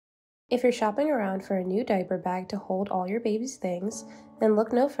If you're shopping around for a new diaper bag to hold all your baby's things, then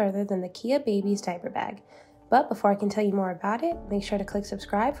look no further than the KeaBabies Diaper Bag. But before I can tell you more about it, make sure to click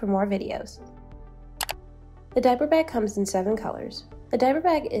subscribe for more videos. The diaper bag comes in 7 colors. The diaper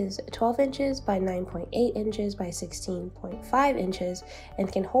bag is 12 inches by 9.8 inches by 16.5 inches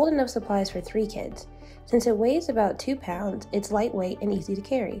and can hold enough supplies for 3 kids. Since it weighs about 2 pounds, it's lightweight and easy to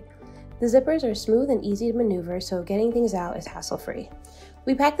carry. The zippers are smooth and easy to maneuver, so getting things out is hassle-free.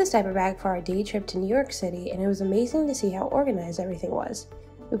 We packed this diaper bag for our day trip to New York City, and it was amazing to see how organized everything was.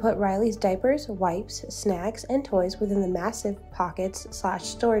 We put Riley's diapers, wipes, snacks, and toys within the massive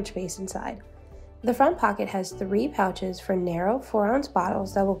pockets/storage space inside. The front pocket has 3 pouches for narrow 4-ounce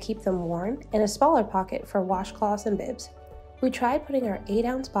bottles that will keep them warm, and a smaller pocket for washcloths and bibs. We tried putting our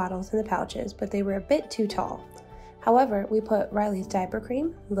 8-ounce bottles in the pouches, but they were a bit too tall. However, we put Riley's diaper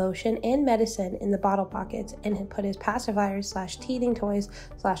cream, lotion, and medicine in the bottle pockets and had put his pacifiers/teething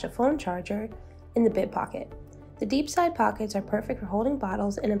toys/a phone charger in the bib pocket. The deep side pockets are perfect for holding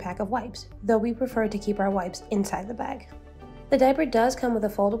bottles and a pack of wipes, though we prefer to keep our wipes inside the bag. The diaper does come with a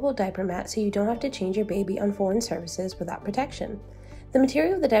foldable diaper mat, so you don't have to change your baby on foreign surfaces without protection. The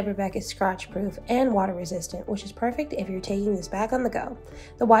material of the diaper bag is scratch-proof and water-resistant, which is perfect if you're taking this bag on the go.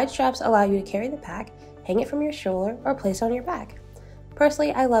 The wide straps allow you to carry the pack, hang it from your shoulder, or place it on your back.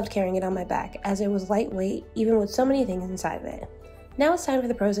 Personally, I loved carrying it on my back as it was lightweight, even with so many things inside of it. Now it's time for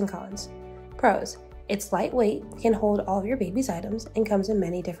the pros and cons. Pros: it's lightweight, can hold all of your baby's items, and comes in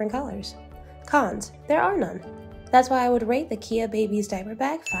many different colors. Cons: there are none. That's why I would rate the KeaBabies Diaper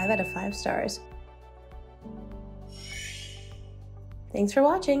Bag 5 out of 5 stars. Thanks for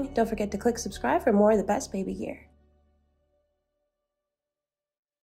watching. Don't forget to click subscribe for more of the best baby gear.